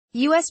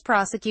U.S.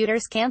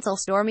 prosecutors cancel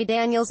Stormy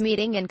Daniels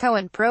meeting in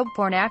Cohen probe.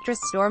 Porn actress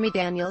Stormy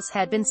Daniels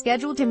had been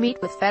scheduled to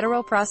meet with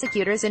federal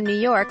prosecutors in New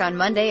York on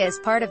Monday as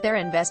part of their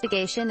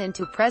investigation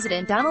into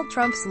President Donald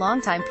Trump's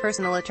longtime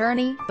personal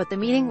attorney, but the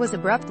meeting was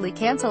abruptly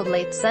canceled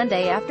late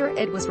Sunday after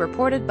it was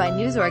reported by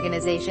news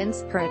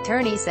organizations, her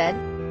attorney said.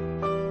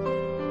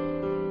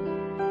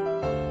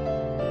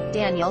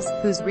 Daniels,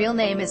 whose real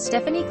name is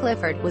Stephanie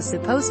Clifford, was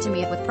supposed to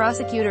meet with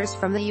prosecutors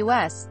from the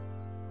U.S.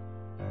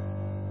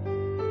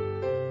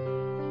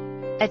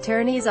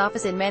 Attorney's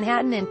office in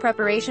Manhattan in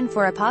preparation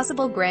for a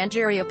possible grand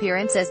jury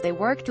appearance as they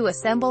work to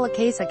assemble a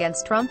case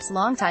against Trump's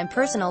longtime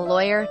personal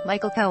lawyer,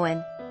 Michael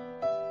Cohen.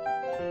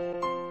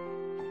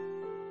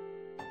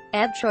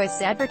 Ad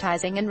choice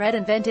advertising and read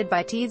invented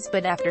by Teeds,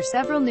 but after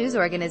several news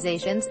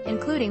organizations,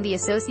 including the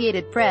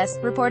Associated Press,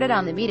 reported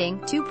on the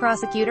meeting, two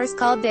prosecutors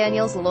called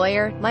Daniels'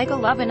 lawyer, Michael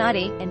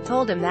Avenatti, and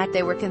told him that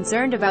they were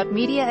concerned about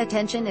media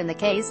attention in the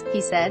case, he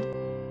said.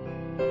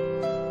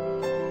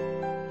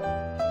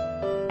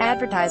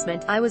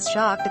 Advertisement, I was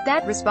shocked at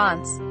that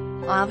response,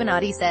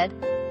 Avenatti said.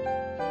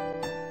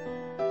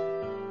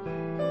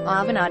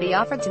 Avenatti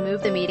offered to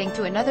move the meeting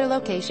to another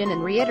location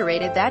and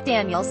reiterated that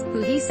Daniels,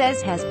 who he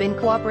says has been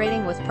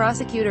cooperating with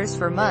prosecutors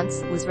for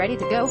months, was ready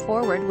to go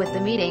forward with the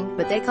meeting,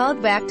 but they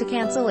called back to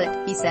cancel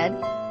it, he said.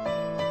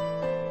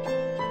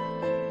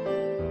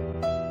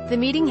 The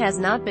meeting has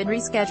not been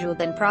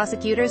rescheduled and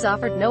prosecutors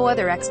offered no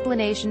other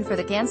explanation for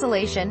the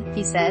cancellation,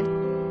 he said.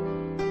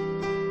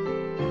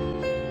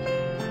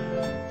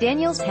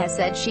 Daniels has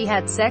said she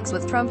had sex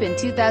with Trump in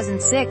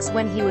 2006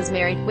 when he was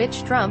married,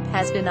 which Trump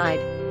has denied.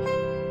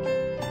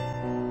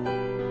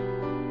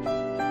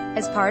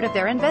 As part of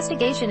their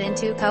investigation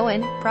into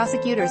Cohen,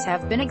 prosecutors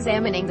have been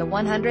examining the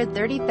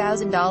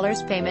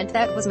 $130,000 payment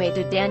that was made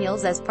to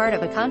Daniels as part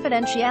of a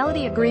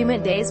confidentiality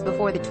agreement days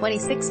before the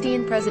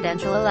 2016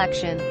 presidential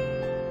election.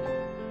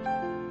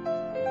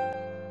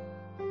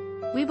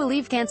 We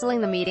believe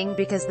canceling the meeting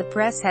because the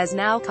press has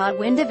now caught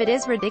wind of it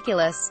is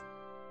ridiculous,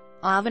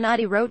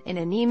 Avenatti wrote in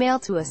an email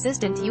to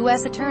Assistant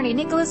U.S. Attorney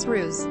Nicholas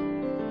Ruse.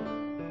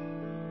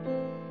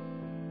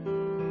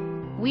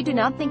 We do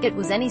not think it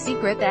was any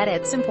secret that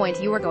at some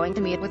point you were going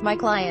to meet with my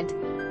client.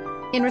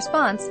 In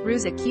response,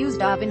 Ruse accused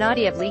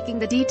Avenatti of leaking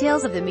the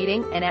details of the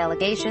meeting, an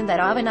allegation that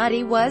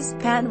Avenatti was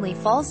patently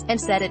false,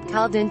 and said it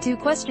called into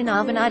question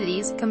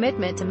Avenatti's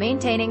commitment to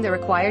maintaining the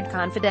required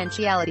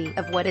confidentiality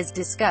of what is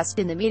discussed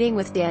in the meeting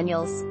with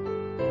Daniels.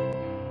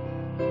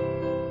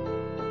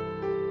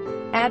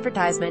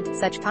 Advertisement,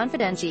 such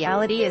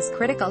confidentiality is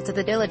critical to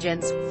the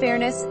diligence,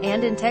 fairness,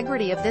 and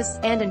integrity of this,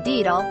 and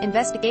indeed all,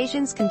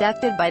 investigations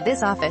conducted by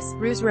this office,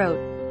 Ruse wrote.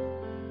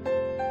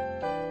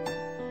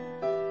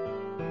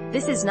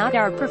 This is not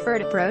our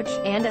preferred approach,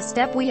 and a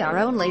step we are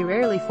only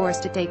rarely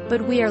forced to take,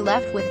 but we are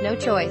left with no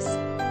choice.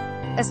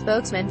 A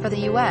spokesman for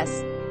the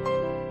U.S.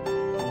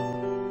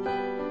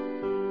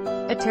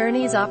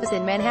 Attorney's office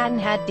in Manhattan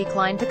had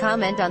declined to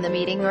comment on the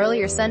meeting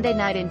earlier Sunday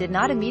night and did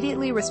not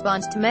immediately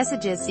respond to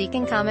messages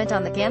seeking comment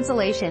on the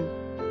cancellation.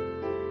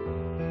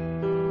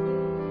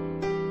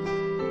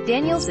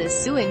 Daniels is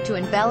suing to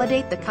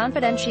invalidate the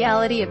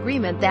confidentiality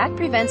agreement that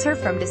prevents her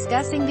from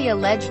discussing the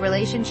alleged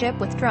relationship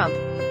with Trump.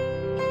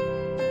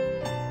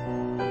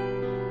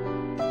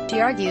 She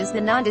argues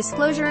the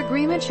non-disclosure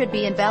agreement should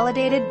be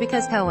invalidated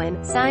because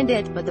Cohen signed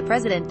it, but the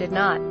president did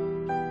not.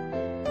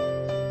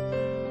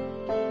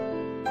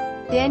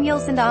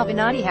 Daniels and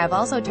Avenatti have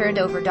also turned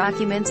over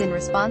documents in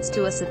response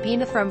to a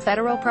subpoena from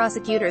federal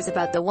prosecutors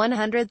about the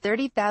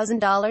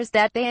 $130,000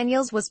 that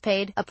Daniels was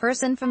paid, a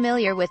person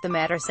familiar with the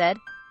matter said.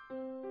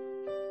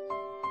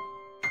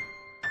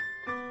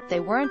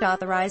 They weren't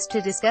authorized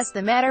to discuss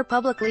the matter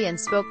publicly and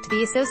spoke to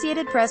the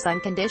Associated Press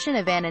on condition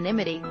of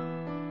anonymity.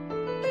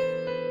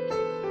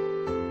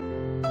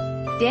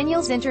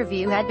 Daniels'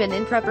 interview had been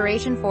in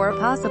preparation for a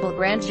possible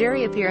grand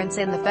jury appearance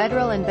in the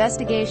federal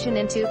investigation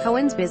into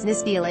Cohen's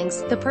business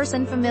dealings, the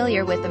person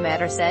familiar with the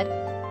matter said.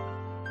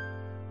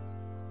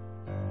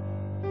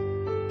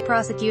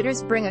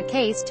 Prosecutors bring a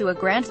case to a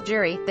grand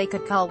jury, they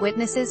could call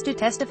witnesses to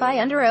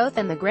testify under oath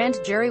and the grand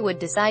jury would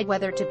decide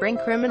whether to bring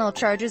criminal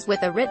charges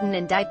with a written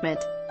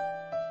indictment.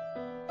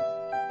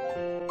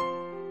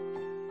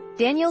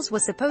 Daniels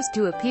was supposed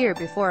to appear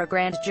before a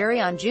grand jury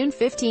on June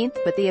 15,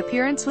 but the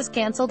appearance was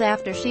cancelled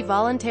after she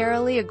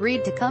voluntarily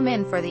agreed to come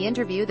in for the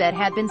interview that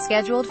had been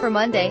scheduled for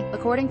Monday,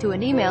 according to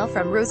an email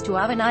from Ruse to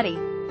Avenatti.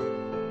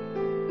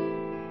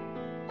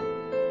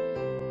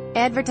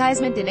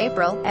 Advertisement in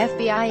April,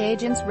 FBI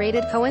agents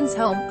raided Cohen's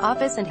home,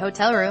 office and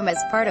hotel room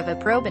as part of a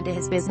probe into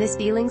his business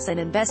dealings, and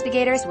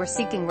investigators were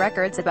seeking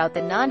records about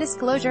the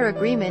non-disclosure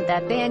agreement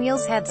that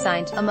Daniels had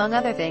signed, among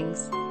other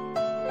things.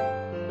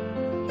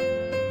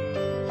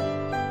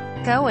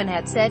 Cohen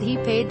had said he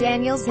paid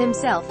Daniels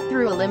himself,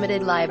 through a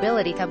limited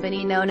liability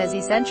company known as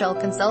Essential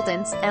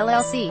Consultants,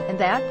 LLC, and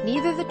that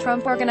neither the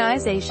Trump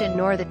Organization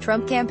nor the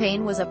Trump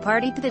campaign was a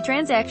party to the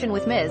transaction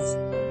with Ms.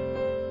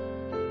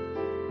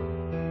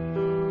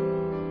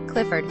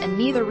 Clifford, and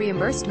neither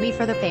reimbursed me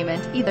for the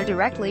payment, either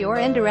directly or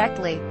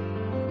indirectly.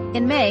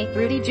 In May,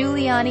 Rudy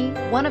Giuliani,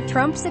 one of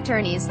Trump's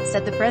attorneys,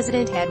 said the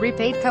president had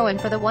repaid Cohen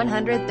for the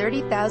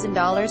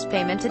 $130,000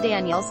 payment to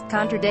Daniels,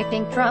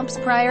 contradicting Trump's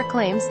prior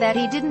claims that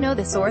he didn't know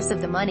the source of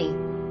the money.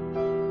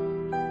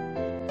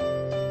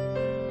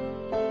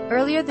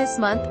 Earlier this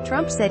month,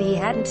 Trump said he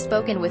hadn't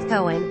spoken with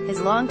Cohen,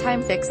 his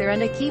longtime fixer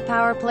and a key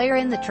power player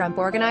in the Trump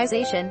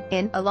organization,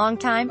 in a long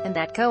time, and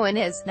that Cohen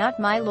is not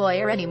my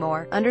lawyer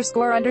anymore,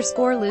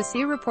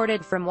 Lucy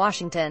reported from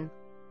Washington.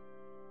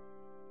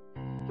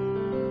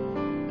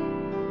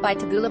 By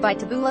Taboola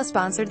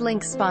Sponsored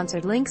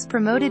links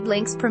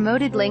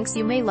Promoted links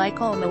You may like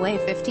home away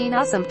 15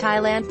 awesome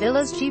Thailand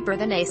villas cheaper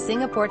than a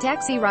Singapore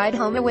taxi ride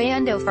home away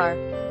Endofar.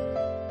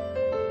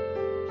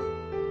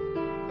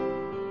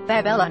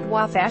 Babylon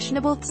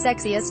fashionable,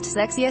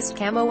 sexiest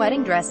camo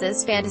wedding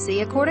dresses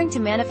fantasy according to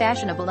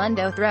Fashionable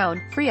Undo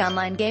Throne. Free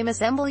online game.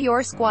 Assemble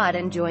your squad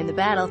and join the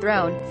battle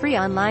throne. Free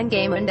online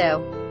game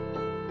Undo.